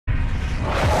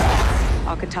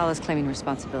Alcatala's claiming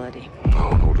responsibility. Oh,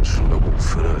 no, das schon gut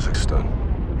für Kazakhstan.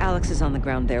 Alex is on the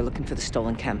ground there looking for the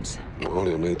stolen chems. Well,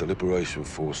 he'll need the Liberation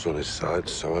Force on his side,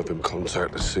 so have him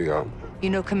contact the CO.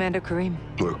 You know Commander Karim?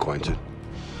 We're acquainted.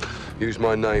 Use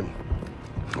my name,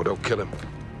 or they'll kill him.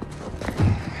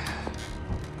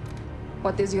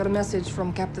 What is your message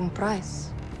from Captain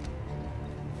Price?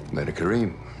 Commander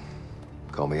Karim.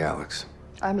 Call me Alex.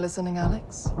 I'm listening,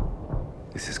 Alex.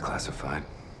 This is classified.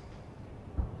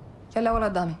 يلا ولا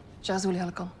قدامي جهزوا لي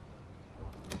هالكم.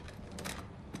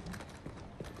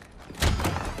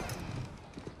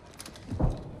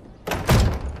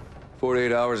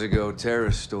 48 hours ago,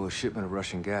 terrorists stole a shipment of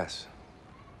Russian gas.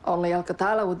 Only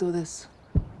Alcatala would do this.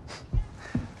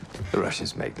 The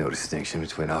Russians make no distinction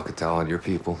between Alcatala and your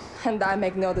people. And I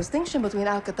make no distinction between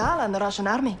Alcatala and the Russian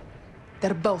army.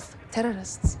 They're both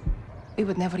terrorists. We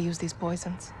would never use these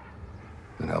poisons.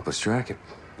 Then help us track it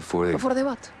before they... Before they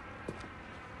what?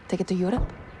 Take it to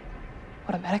Europe?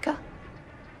 Or America?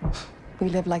 We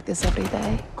live like this every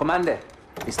day. Commander,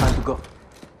 it's time to go.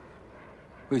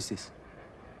 Who is this?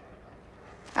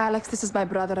 Alex, this is my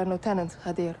brother and Lieutenant,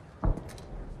 Hadir.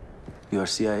 You are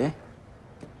CIA?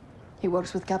 He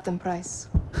works with Captain Price.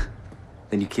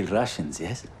 Then you kill Russians,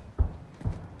 yes?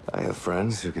 I have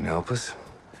friends who can help us.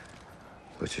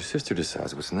 But your sister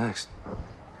decides what's next.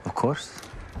 Of course.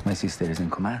 My sister is in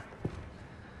command.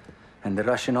 And the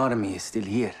Russian army is still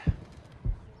here.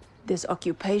 This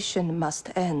occupation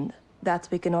must end. That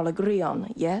we can all agree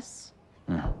on, yes?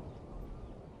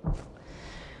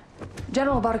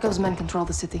 General Barkov's men control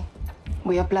the city.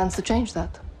 We have plans to change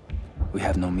that. We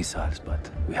have no missiles, but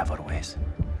we have our ways.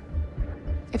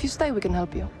 If you stay, we can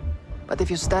help you. But if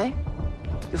you stay,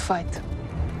 you fight.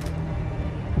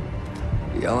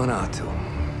 Yelenatu.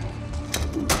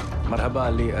 Marhaba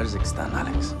Ali Kazakhstan,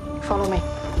 Alex. Follow me.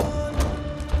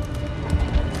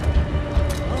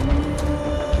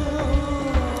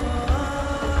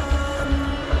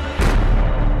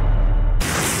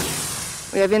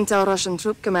 We have intel Russian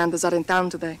troop commanders are in town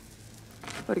today.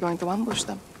 We're going to ambush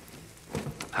them.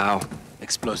 How?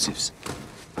 Explosives.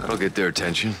 That'll get their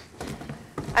attention.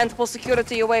 And pull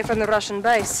security away from the Russian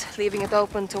base, leaving it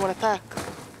open to an attack.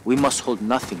 We must hold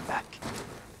nothing back.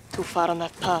 Too far on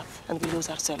that path, and we lose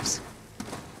ourselves.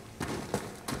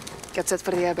 Get set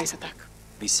for the airbase attack.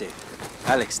 Be safe.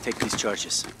 Alex, take these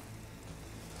charges.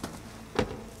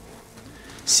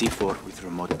 C4 with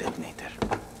remote detonator.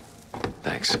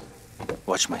 Thanks.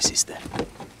 Watch my sister.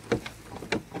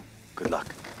 Good luck.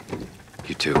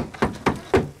 You too.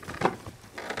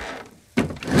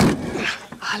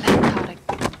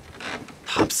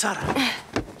 Farah.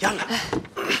 Yalla.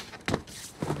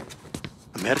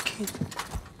 American?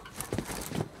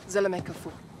 زلمة كفو.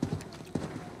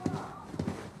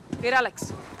 Here,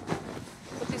 Alex.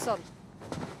 Put this on.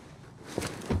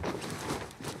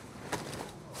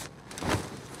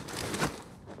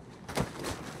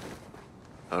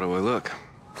 How do I look?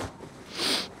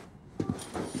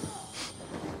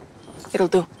 It'll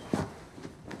do.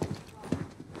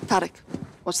 Tarek,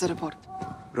 what's the report?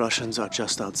 Russians are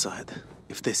just outside.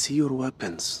 If they see your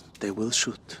weapons, they will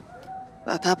shoot.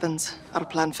 That happens. Our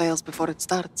plan fails before it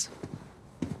starts.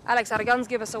 Alex, our guns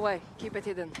give us away. Keep it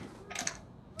hidden.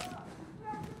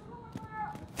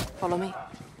 Follow me.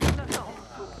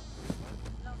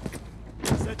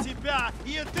 За тебя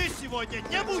и ты сегодня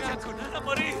не будет!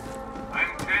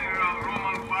 I'm General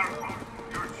Roman Barkov,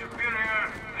 your superior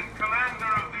and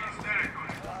commander of these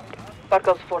territories.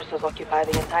 Barkov's forces occupy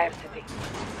the entire city.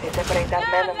 They separate our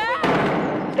men and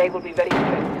women. They will be very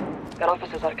strict. Their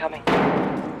officers are coming.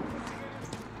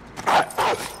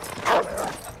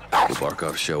 Will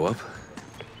Barkov show up?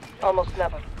 Almost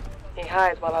never. He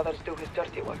hides while others do his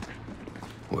dirty work.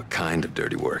 What kind of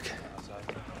dirty work?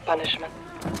 Punishment.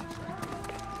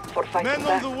 For fighting Men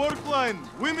back. on the work line!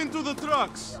 Women to the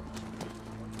trucks!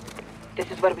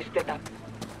 This is where we split up.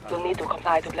 You'll need to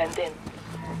comply to blend in.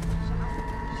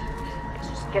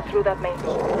 Get through that main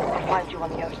door. I'll find you on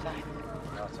the other side.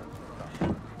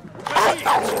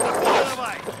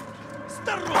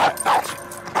 Давай!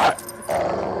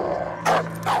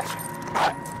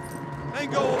 Hey,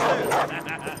 go over there!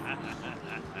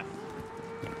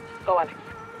 Go, Alex.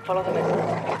 Follow the men.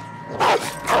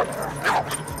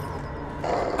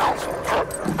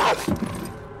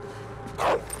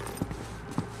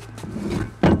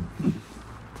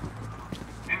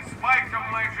 In spite of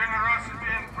my generosity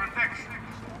and protection,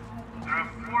 there are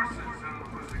forces in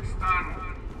Kazakhstan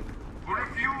who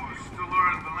refuse to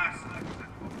learn the lessons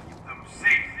that will keep them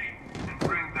safe and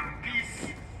bring them peace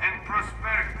and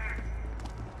prosperity.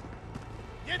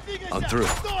 I'm through.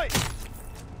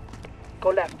 Go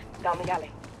left, down the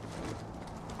alley.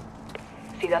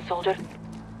 See that soldier?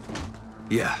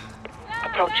 Yeah.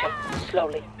 Approach him,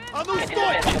 slowly. А ну Get his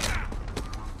стой! attention.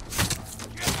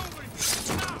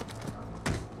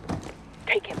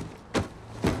 Take him.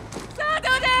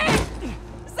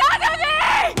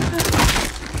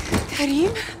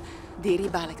 Karim? ديري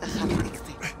بالك أخاف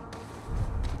اكتي.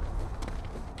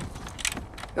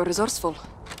 You're resourceful.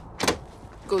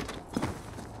 Good.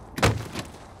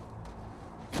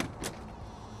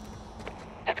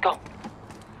 Let's go.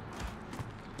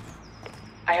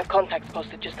 I have contacts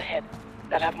posted just ahead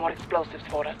that have more explosives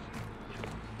for us.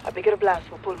 A bigger blast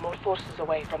will pull more forces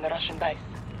away from the Russian base.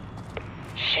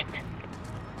 Shit.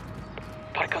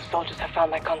 Barkov's soldiers have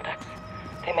found my contacts.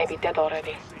 They may be dead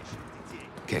already.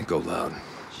 Can't go loud.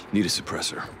 Need a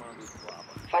suppressor.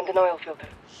 Find an oil filter.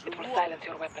 It will silence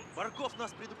your weapon. Барков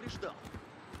нас предупреждал.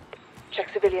 Check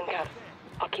civilian cars.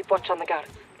 I'll keep watch on the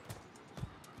guards.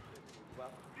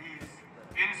 These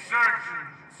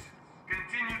insurgents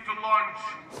continue to launch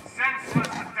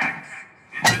senseless attacks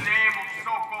in the name of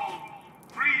so-called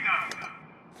freedom.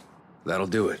 That'll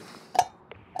do it.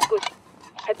 Good.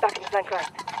 Head back and flank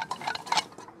right.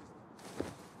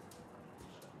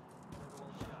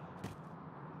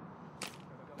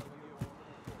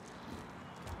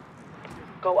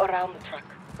 Go around the truck.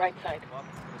 Right side. Папа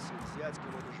просил взять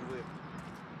кого-то живым.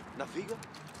 Нафига?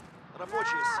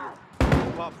 Рабочая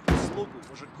сила. Пап, слугу,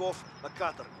 мужиков на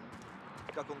каторгу.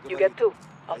 Как он You говорит, get two.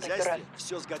 I'll в take the хозяйстве rest.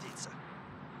 все сгодится.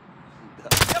 Да.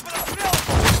 Я под обстрелом!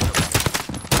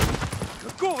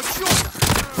 Какого черта?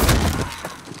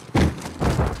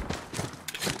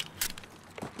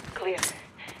 Clear.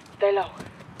 Stay low.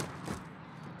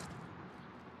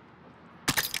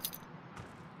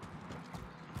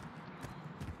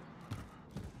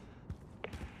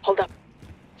 Hold up.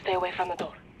 Stay away from the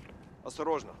door.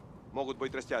 Осторожно, могут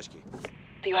быть растяжки.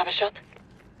 Do you have a shot?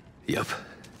 Yep.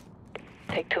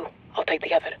 Take two. I'll take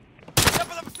the other. Я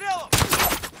под обстрелом!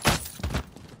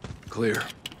 Clear.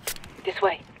 This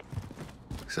way.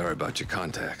 Sorry about your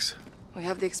contacts. We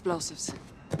have the explosives.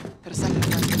 Their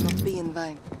sacrifice will not be in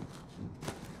vain.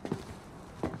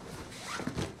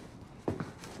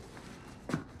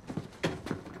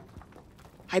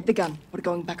 Hide the gun. We're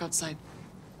going back outside.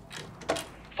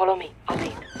 Follow me. I'll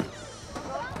lead.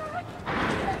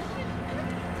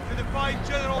 To defy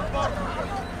General Barker,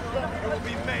 you will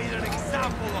be made an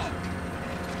example of.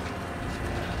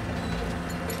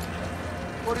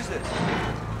 What is this?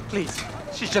 Please,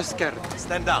 she's just scared.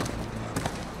 Stand down.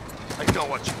 I know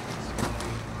what you mean.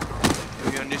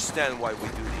 Do you understand why we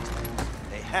do these things?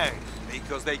 They hang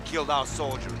because they killed our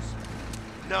soldiers.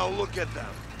 Now look at them.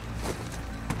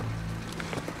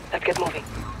 Let's get moving.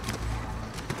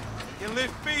 You can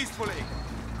live peacefully,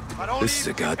 but only This is a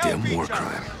if we goddamn help war each other.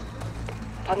 crime.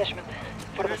 Punishment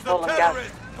for the There's the stolen gas.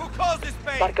 terrorists who caused this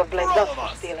pain Barkov blames for all us of for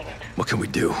us. stealing it. What can we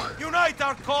do? Unite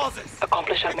our causes.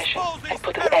 Accomplish our mission Expose these and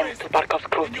put an end terrorists to Barkov's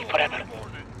and cruelty you'll forever. be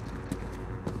rewarded.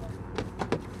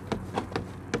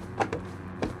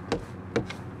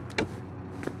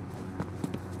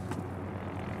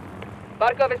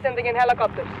 Barkov is sending in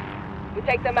helicopters. We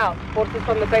take them out. Forces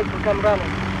from the base will come running.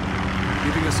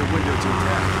 Giving us a window to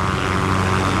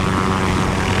attack.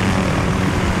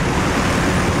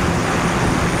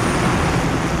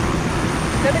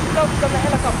 Send explosives on the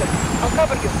helicopter. I'll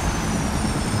cover you.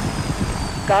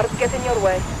 Guards get in your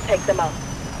way. Take them out.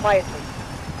 Quietly.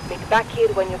 Meet back here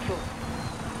when you're through.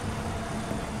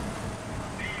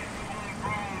 These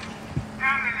homegrown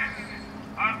terrorists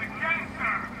are the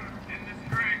cancer in this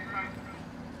great country.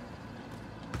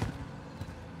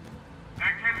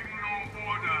 There can be no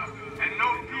order and no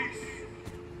peace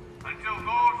until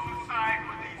those who side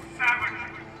with these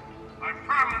savages are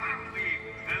permanently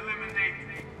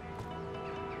eliminated.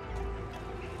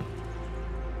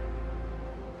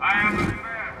 I am a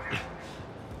fair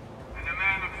and a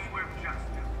man of swift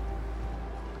justice.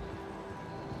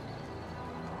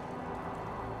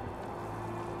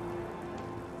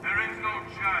 There is no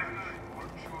judge or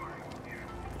jury here.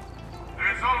 There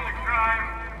is only crime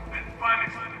and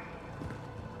punishment.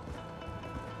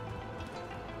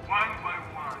 One by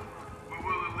one, we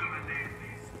will eliminate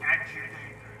these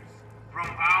agitators from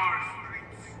our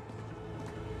streets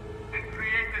and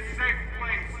create a safe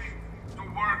place to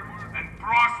work and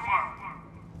prosper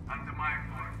under my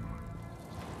flag.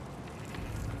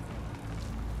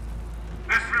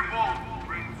 This revolt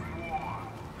brings war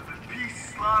to the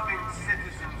peace-loving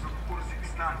citizens of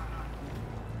Uzbekistan.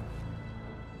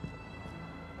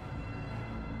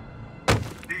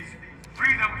 These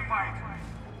freedom fighters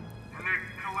and their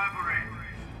collaborators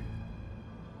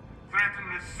threaten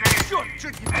the safety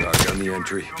and Dog on the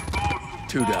entry. security of those who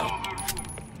Two follow down. the rules.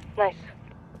 Nice.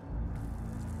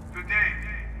 Today,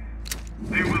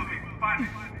 they will be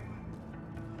punished.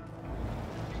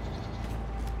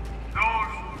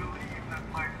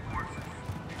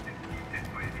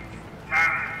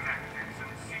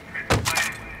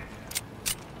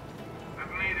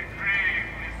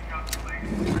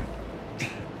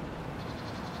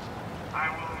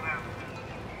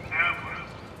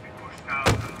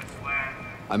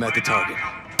 I'm at the target.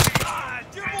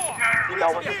 You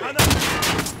know what to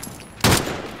do.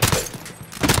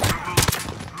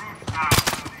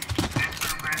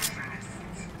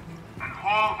 And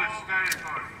hold this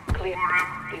territory Clear.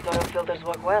 forever. These oil filters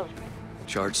work well.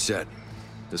 Charge set.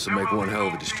 This'll make one hell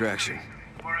of a distraction.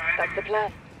 That's the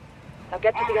plan. Now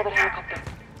get to the other helicopter.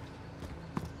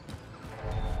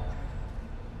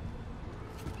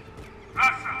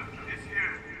 Russia is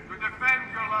here to defend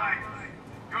your lives,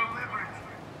 your liberty,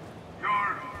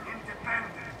 your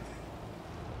independence.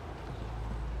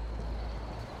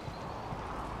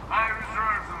 My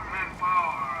reserves of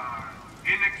manpower are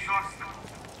inexhaustible.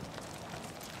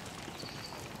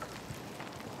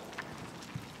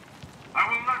 I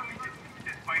will not be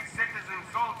defeated by citizen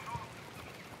soldiers.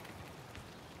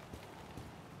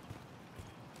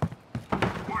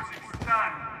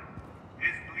 Kazakhstan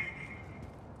is bleeding.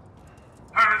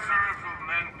 Her reserves of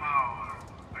manpower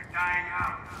are dying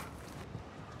out.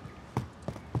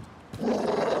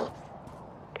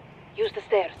 Use the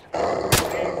stairs. Criminals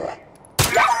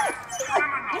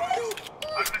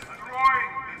are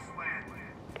destroying this land.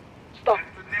 Stop. And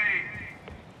today,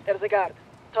 There's a guard.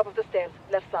 Top of the stairs,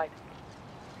 left side.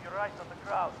 you're right on the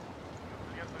crowd.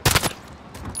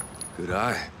 Good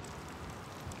eye.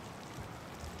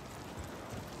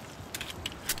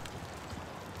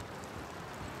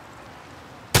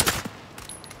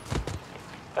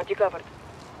 Got you covered.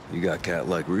 You got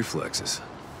cat-like reflexes.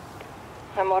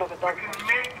 I'm more of a dog. We can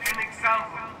make an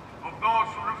example of those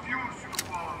who refuse to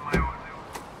follow my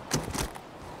orders.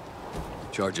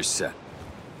 Charges set.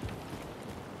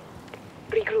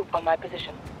 Regroup on my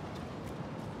position.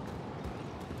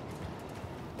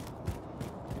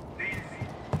 These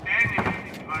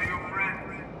enemies are your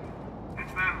friends and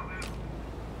family.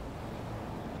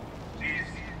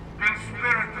 These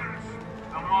conspirators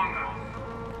among us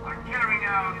are carrying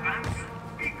out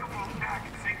unspeakable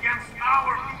acts against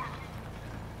our people.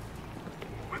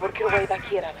 With Work the your way blessing back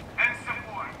here, Alex. and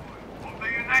support of the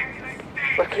United States.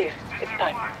 We're clear. and It's their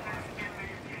time. partners in the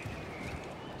region.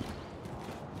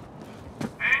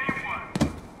 Anyone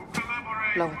who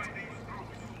collaborates Blow it. with these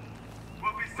groups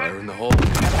will be Fire sent in the hole.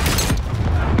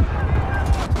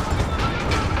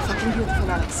 Fucking beautiful,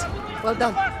 Alex. Well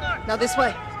done. Now this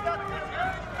way.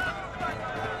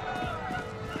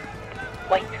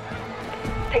 Wait.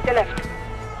 Take the left.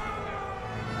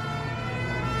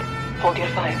 Hold your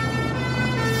fire.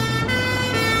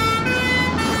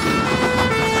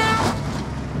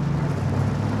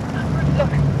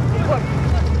 Look, it worked.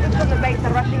 Troops from the base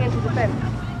are rushing into the fence.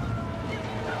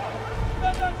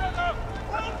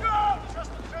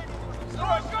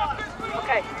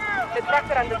 Okay, the trucks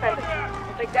are undefended.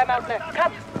 We'll take them out next.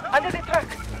 Cut! Under the truck!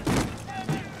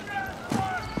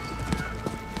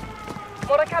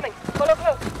 More are coming. Follow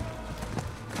close.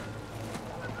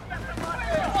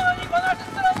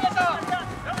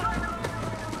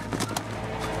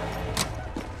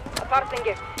 A parting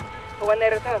gift for when they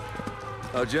return.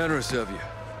 How generous of you.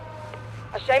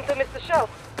 A shame to miss the show,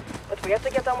 but we have to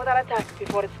get on with our attack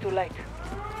before it's too late.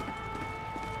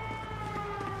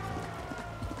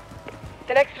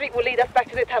 The next street will lead us back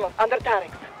to the tunnel, under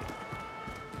Tarek's.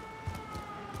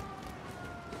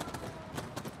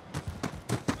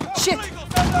 Shit!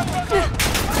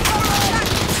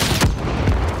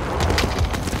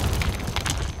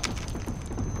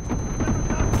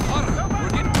 We're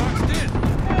getting boxed in.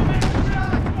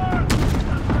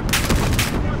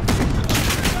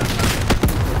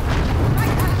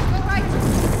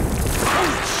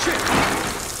 Holy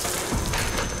shit!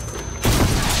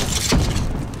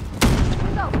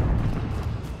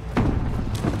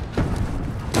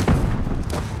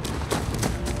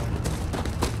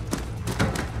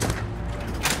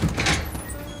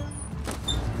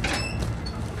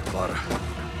 Farah,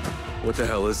 what the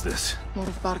hell is this? More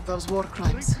of Barkov's war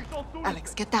crimes.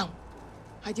 Alex, get down.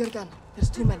 Hide your gun. There's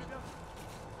too many.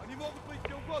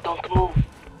 Don't move.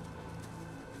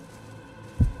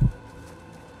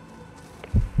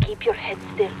 Keep your head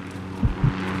still.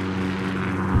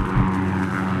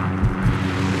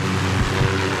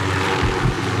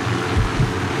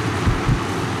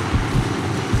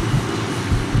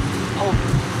 Hold.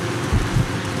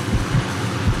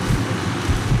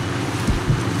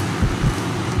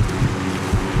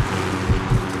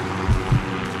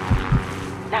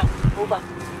 Now, move up.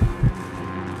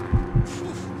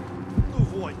 Ну,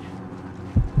 вонь.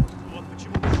 Вот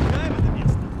почему мы сжигаем это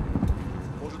место.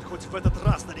 Может, хоть в этот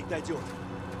раз на них дойдет.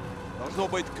 Должно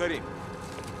быть Карим.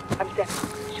 I'm set.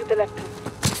 Shoot the left.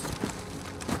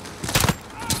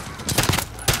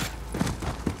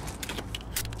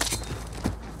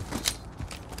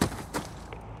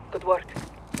 Good work.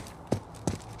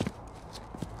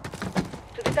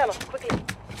 To the Marcelo, quickly.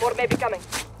 More may be coming.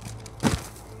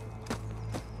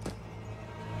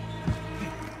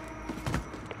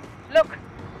 Look,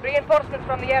 reinforcements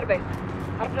from the airbase.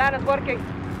 Our plan is working.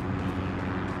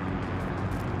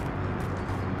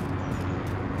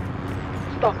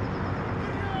 Stop.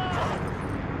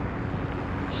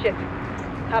 Shit.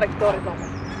 Garrick's door is open.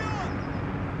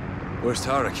 Where's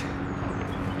Tarek?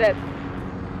 Dead.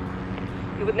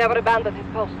 He would never abandon his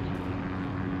post.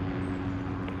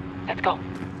 Let's go.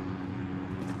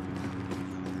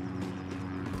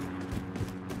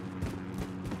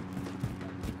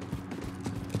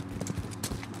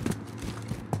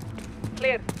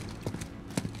 Clear.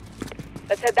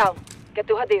 Let's head down. Get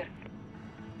to Hadir.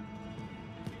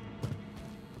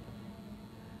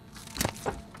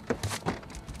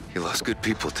 You lost good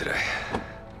people today.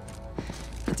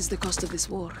 That is the cost of this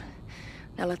war.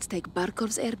 Now let's take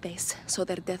Barkov's airbase, so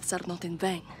their deaths are not in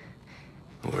vain.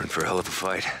 We're in for a hell of a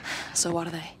fight. So are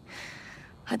they.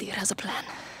 Hadir has a plan.